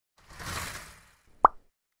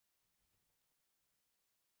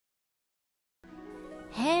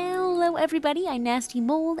everybody, I'm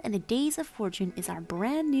nastymold, and the Days of Fortune is our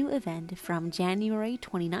brand new event from January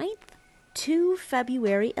 29th to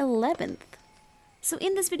February 11th. So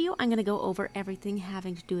in this video, I'm going to go over everything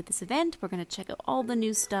having to do with this event. We're going to check out all the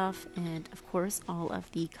new stuff and, of course, all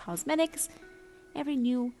of the cosmetics, every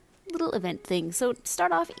new little event thing. So to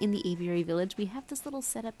start off in the aviary village, we have this little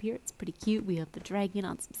setup here. It's pretty cute. We have the dragon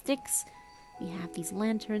on some sticks. We have these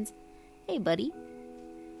lanterns. Hey, buddy.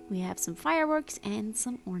 We have some fireworks and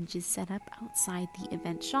some oranges set up outside the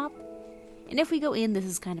event shop. And if we go in, this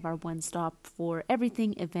is kind of our one-stop for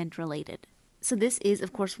everything event related. So this is,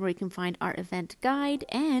 of course, where we can find our event guide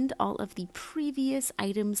and all of the previous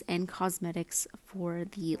items and cosmetics for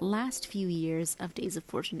the last few years of Days of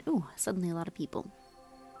Fortune. Ooh, suddenly a lot of people.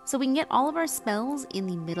 So we can get all of our spells in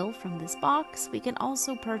the middle from this box. We can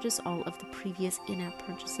also purchase all of the previous in-app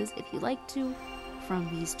purchases if you like to from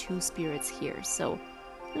these two spirits here. So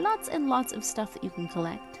lots and lots of stuff that you can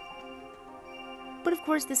collect. But of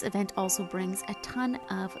course, this event also brings a ton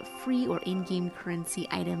of free or in-game currency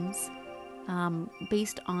items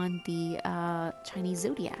based on the Chinese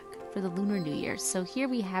zodiac for the Lunar New Year. So here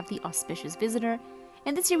we have the Auspicious Visitor,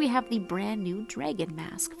 and this year we have the brand new Dragon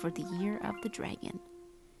Mask for the Year of the Dragon.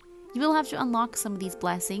 You will have to unlock some of these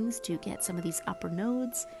blessings to get some of these upper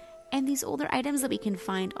nodes, and these older items that we can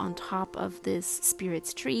find on top of this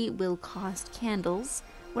spirit's tree will cost candles.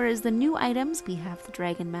 Whereas the new items, we have the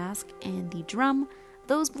dragon mask and the drum,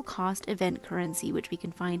 those will cost event currency, which we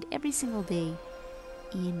can find every single day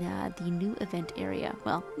in the new event area.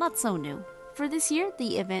 Well, not so new. For this year,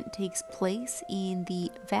 the event takes place in the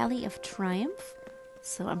Valley of Triumph,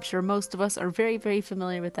 so I'm sure most of us are very, very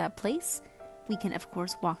familiar with that place. We can, of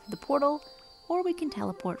course, walk through the portal, or we can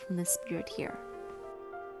teleport from this spirit here.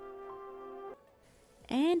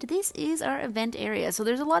 And this is our event area. So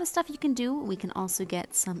there's a lot of stuff you can do. We can also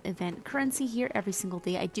get some event currency here every single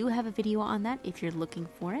day. I do have a video on that if you're looking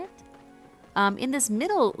for it. In this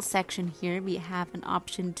middle section here, we have an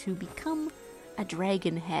option to become a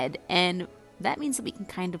dragon head. And that means that we can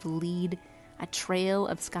kind of lead a trail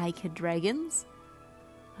of Sky Kid dragons.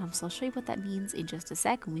 So I'll show you what that means in just a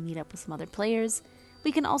sec when we meet up with some other players.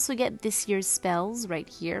 We can also get this year's spells right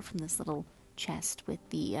here from this little chest with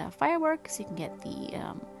the fireworks. You can get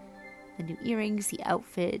the new earrings, the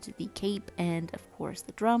outfit, the cape, and of course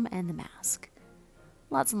the drum and the mask.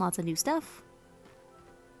 Lots and lots of new stuff.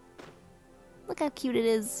 Look how cute it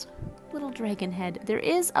is. Little dragon head. There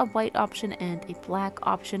is a white option and a black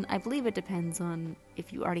option. I believe it depends on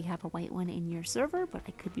if you already have a white one in your server, but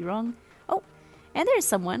I could be wrong. Oh, and there's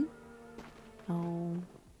someone. Oh,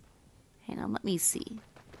 hang on, let me see.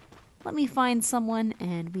 Let me find someone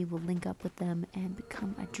and we will link up with them and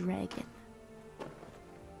become a dragon.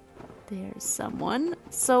 There's someone.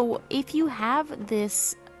 So if you have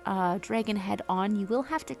this dragon head on, you will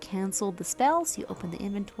have to cancel the spell. So you open the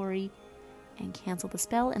inventory and cancel the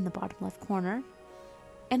spell in the bottom left corner.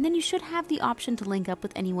 And then you should have the option to link up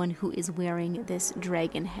with anyone who is wearing this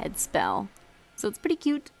dragon head spell. So it's pretty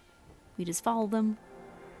cute. We just follow them.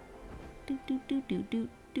 Doot, doot, doot, doot, doot,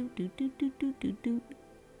 doot, doot, doot, doot, doot, doot, doot.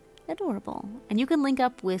 Adorable. And you can link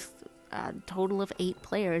up with a total of 8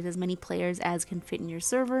 players, as many players as can fit in your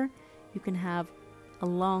server. You can have a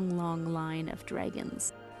long, long line of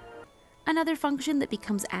dragons. Another function that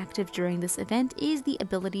becomes active during this event is the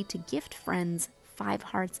ability to gift friends 5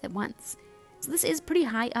 hearts at once. So this is pretty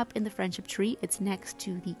high up in the friendship tree. It's next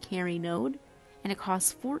to the carry node, and it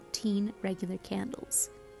costs 14 regular candles.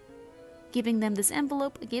 Giving them this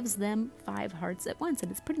envelope gives them 5 hearts at once,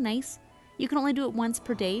 and it's pretty nice. You can only do it once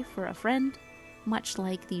per day for a friend, much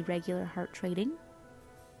like the regular heart trading.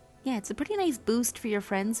 Yeah, it's a pretty nice boost for your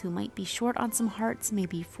friends who might be short on some hearts,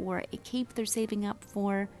 maybe for a cape they're saving up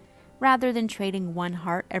for. Rather than trading 1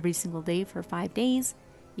 heart every single day for 5 days,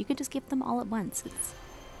 you can just give them all at once. It's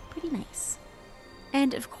pretty nice.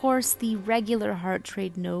 And of course, the regular heart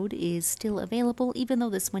trade node is still available, even though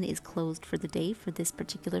this one is closed for the day for this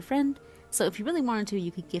particular friend. So if you really wanted to,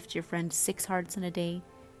 you could gift your friend 6 hearts in a day.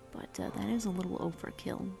 But that is a little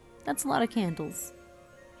overkill. That's a lot of candles.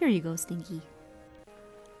 Here you go, Stinky.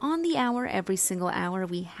 On the hour, every single hour,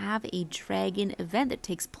 we have a dragon event that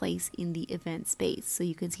takes place in the event space. So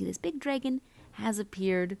you can see this big dragon has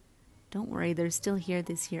appeared. Don't worry, they're still here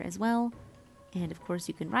this year as well. And of course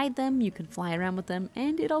you can ride them, you can fly around with them,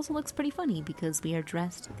 and it also looks pretty funny because we are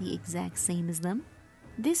dressed the exact same as them.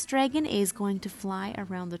 This dragon is going to fly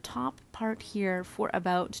around the top part here for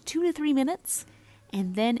about 2 to 3 minutes.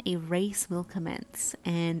 And then a race will commence,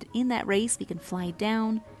 and in that race we can fly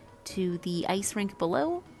down to the ice rink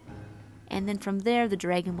below, and then from there the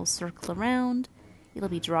dragon will circle around. It'll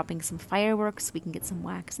be dropping some fireworks, we can get some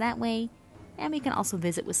wax that way, and we can also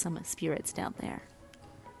visit with some spirits down there.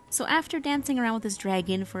 So after dancing around with this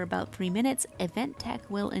dragon for about 3 minutes, event tech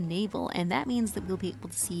will enable, and that means that we'll be able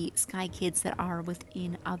to see Sky Kids that are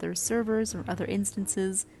within other servers or other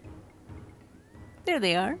instances. There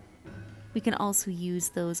they are. We can also use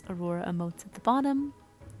those Aurora emotes at the bottom,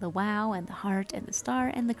 the wow and the heart and the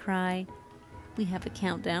star and the cry. We have a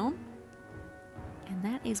countdown, and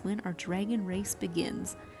that is when our dragon race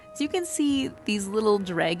begins. So you can see these little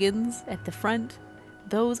dragons at the front.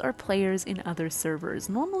 Those are players in other servers.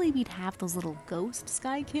 Normally we'd have those little ghost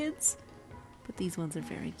Sky Kids, but these ones are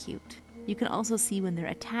very cute. You can also see when they're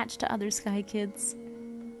attached to other Sky Kids.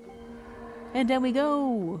 And down we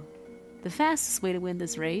go! The fastest way to win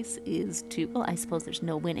this race is to, well, I suppose there's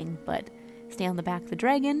no winning, but stay on the back of the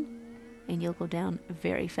dragon and you'll go down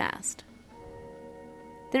very fast.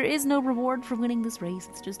 There is no reward for winning this race,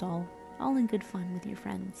 it's just all in good fun with your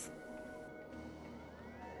friends.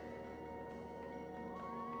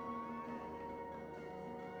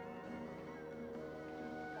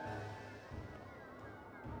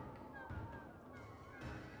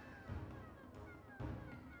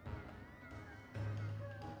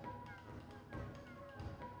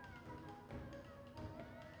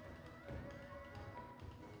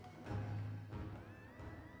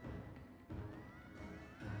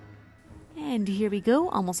 And here we go,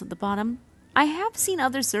 almost at the bottom. I have seen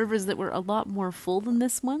other servers that were a lot more full than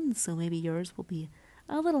this one, so maybe yours will be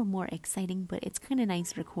a little more exciting, but it's kind of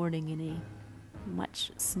nice recording in a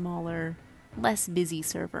much smaller, less busy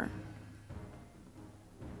server.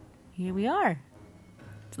 Here we are.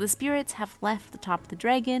 So the spirits have left the top of the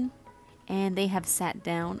dragon, and they have sat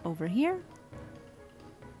down over here.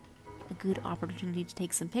 A good opportunity to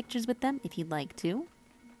take some pictures with them if you'd like to.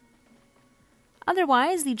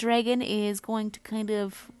 Otherwise, the dragon is going to kind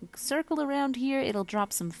of circle around here. It'll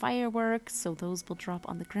drop some fireworks, so those will drop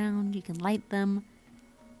on the ground. You can light them.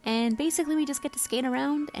 And basically, we just get to skate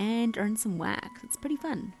around and earn some wax. It's pretty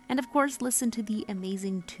fun. And of course, listen to the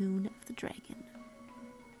amazing tune of the dragon.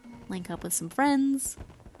 Link up with some friends.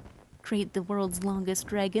 Create the world's longest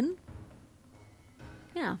dragon.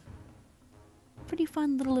 Yeah. Pretty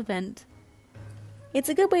fun little event. It's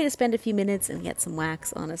a good way to spend a few minutes and get some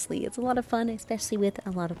wax, honestly. It's a lot of fun, especially with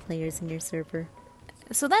a lot of players in your server.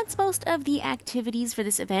 So that's most of the activities for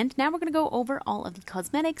this event. Now we're going to go over all of the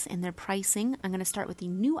cosmetics and their pricing. I'm going to start with the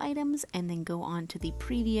new items and then go on to the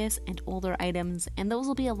previous and older items. And those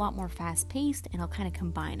will be a lot more fast-paced, and I'll kind of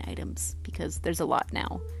combine items because there's a lot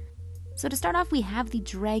now. So to start off, we have the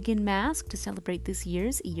Dragon Mask to celebrate this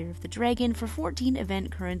year's Year of the Dragon for 14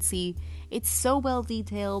 event currency. It's so well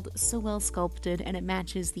detailed, so well sculpted, and it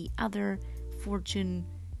matches the other Fortune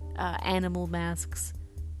animal masks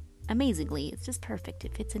amazingly. It's just perfect.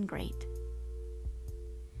 It fits in great.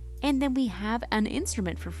 And then we have an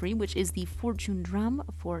instrument for free, which is the Fortune Drum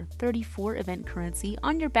for 34 event currency.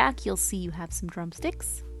 On your back, you'll see you have some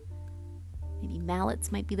drumsticks. Maybe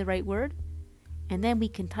mallets might be the right word. And then we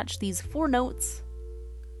can touch these 4 notes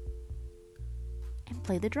and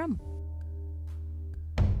play the drum.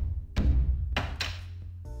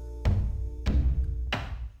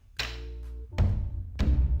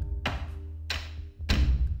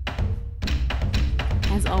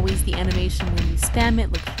 As always, the animation when you spam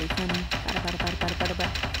it looks really funny.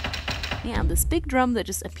 Yeah, this big drum that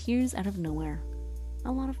just appears out of nowhere.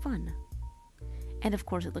 A lot of fun. And of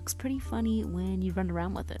course, it looks pretty funny when you run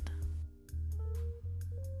around with it.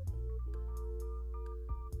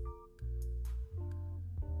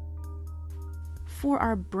 For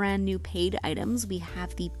our brand new paid items, we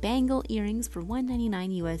have the bangle earrings for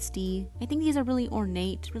 $199 USD. I think these are really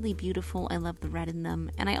ornate, really beautiful. I love the red in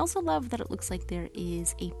them. And I also love that it looks like there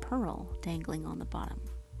is a pearl dangling on the bottom.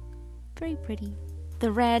 Very pretty.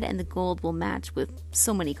 The red and the gold will match with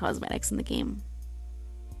so many cosmetics in the game.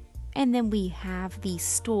 And then we have the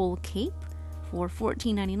stole cape for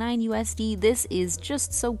 $14.99 USD. This is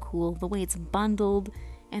just so cool, the way it's bundled.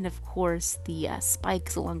 And of course, the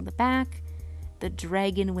spikes along the back. The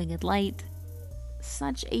dragon winged light.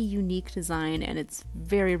 Such a unique design, and it's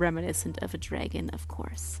very reminiscent of a dragon, of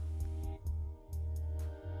course.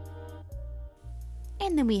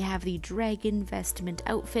 And then we have the dragon vestment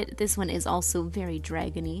outfit. This one is also very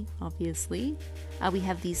dragony, obviously. We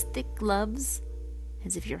have these thick gloves,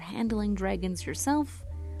 as if you're handling dragons yourself.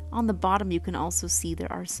 On the bottom, you can also see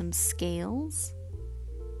there are some scales.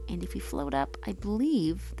 And if you float up, I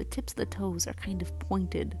believe the tips of the toes are kind of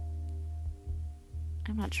pointed.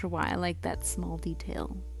 I'm not sure why I like that small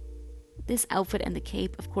detail. This outfit and the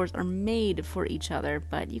cape, of course, are made for each other,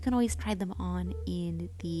 but you can always try them on in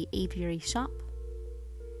the aviary shop.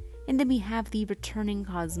 And then we have the returning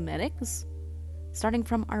cosmetics Starting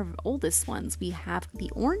from our oldest ones, we have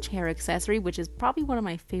the orange hair accessory, which is probably one of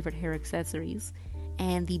my favorite hair accessories,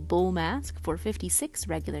 and the bowl mask for 56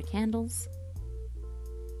 regular candles.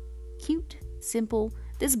 Cute, simple.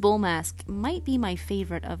 This bowl mask might be my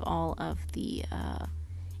favorite of all of the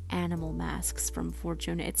animal masks from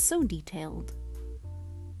Fortune. It's so detailed.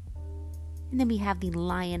 And then we have the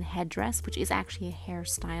lion headdress, which is actually a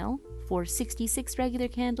hairstyle for 66 regular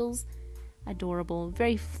candles. Adorable,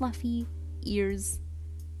 very fluffy ears.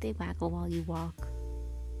 They waggle while you walk.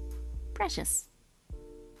 Precious.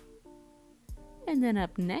 And then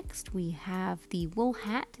up next we have the wool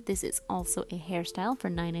hat. This is also a hairstyle for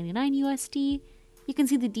 $9.99 USD. You can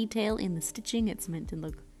see the detail in the stitching. It's meant to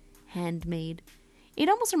look handmade. It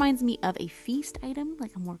almost reminds me of a feast item,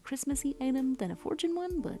 like a more Christmassy item than a Fortune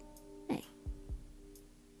one, but hey.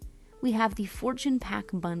 We have the Fortune Pack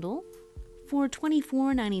Bundle for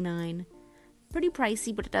 $24.99. Pretty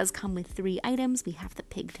pricey, but it does come with 3 items. We have the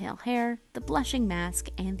pigtail hair, the blushing mask,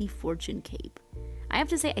 and the Fortune cape. I have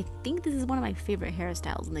to say, I think this is one of my favorite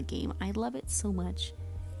hairstyles in the game. I love it so much.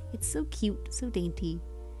 It's so cute, so dainty,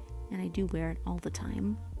 and I do wear it all the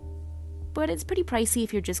time. But it's pretty pricey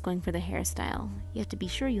if you're just going for the hairstyle. You have to be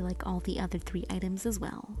sure you like all the other 3 items as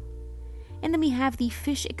well. And then we have the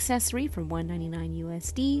fish accessory for $1.99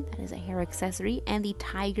 USD. That is a hair accessory. And the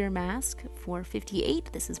tiger mask for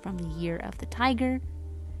 $58. This is from the Year of the Tiger.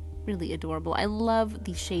 Really adorable. I love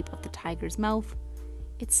the shape of the tiger's mouth.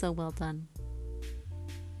 It's so well done.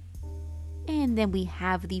 And then we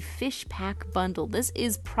have the fish pack bundle. This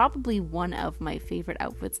is probably one of my favorite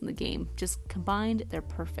outfits in the game. Just combined, they're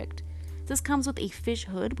perfect. This comes with a fish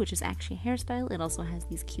hood, which is actually a hairstyle. It also has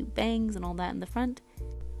these cute bangs and all that in the front.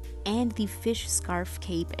 And the fish scarf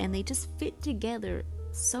cape, and they just fit together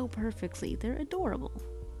so perfectly. They're adorable.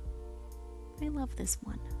 I love this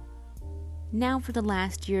one. Now for the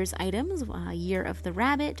last year's items, Year of the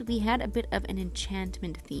Rabbit, we had a bit of an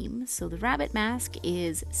enchantment theme. So the rabbit mask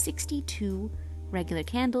is 62 regular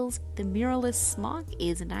candles. The muralist smock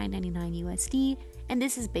is $9.99 USD, and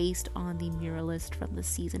this is based on the muralist from the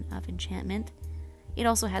Season of Enchantment. It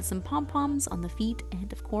also had some pom-poms on the feet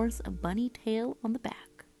and, of course, a bunny tail on the back.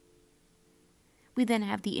 We then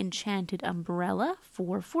have the enchanted umbrella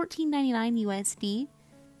for $14.99 USD.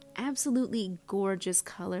 Absolutely gorgeous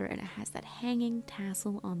color, and it has that hanging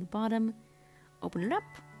tassel on the bottom. Open it up,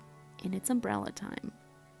 and it's umbrella time.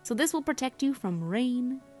 So this will protect you from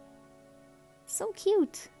rain. So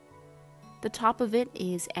cute. The top of it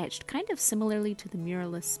is etched kind of similarly to the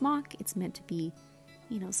muralist smock. It's meant to be,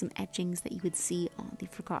 some etchings that you would see on the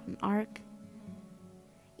Forgotten Ark.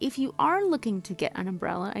 If you are looking to get an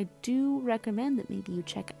umbrella, I do recommend that maybe you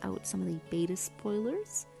check out some of the beta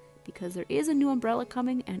spoilers, because there is a new umbrella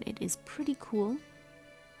coming and it is pretty cool.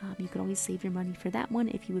 You can always save your money for that one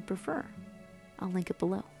if you would prefer. I'll link it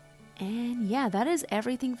below. And yeah, that is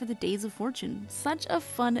everything for the Days of Fortune. Such a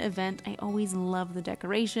fun event. I always love the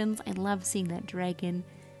decorations. I love seeing that dragon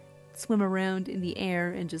swim around in the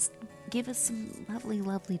air and just give us some lovely,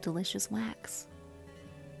 lovely, delicious wax.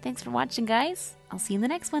 Thanks for watching, guys. I'll see you in the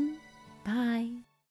next one. Bye.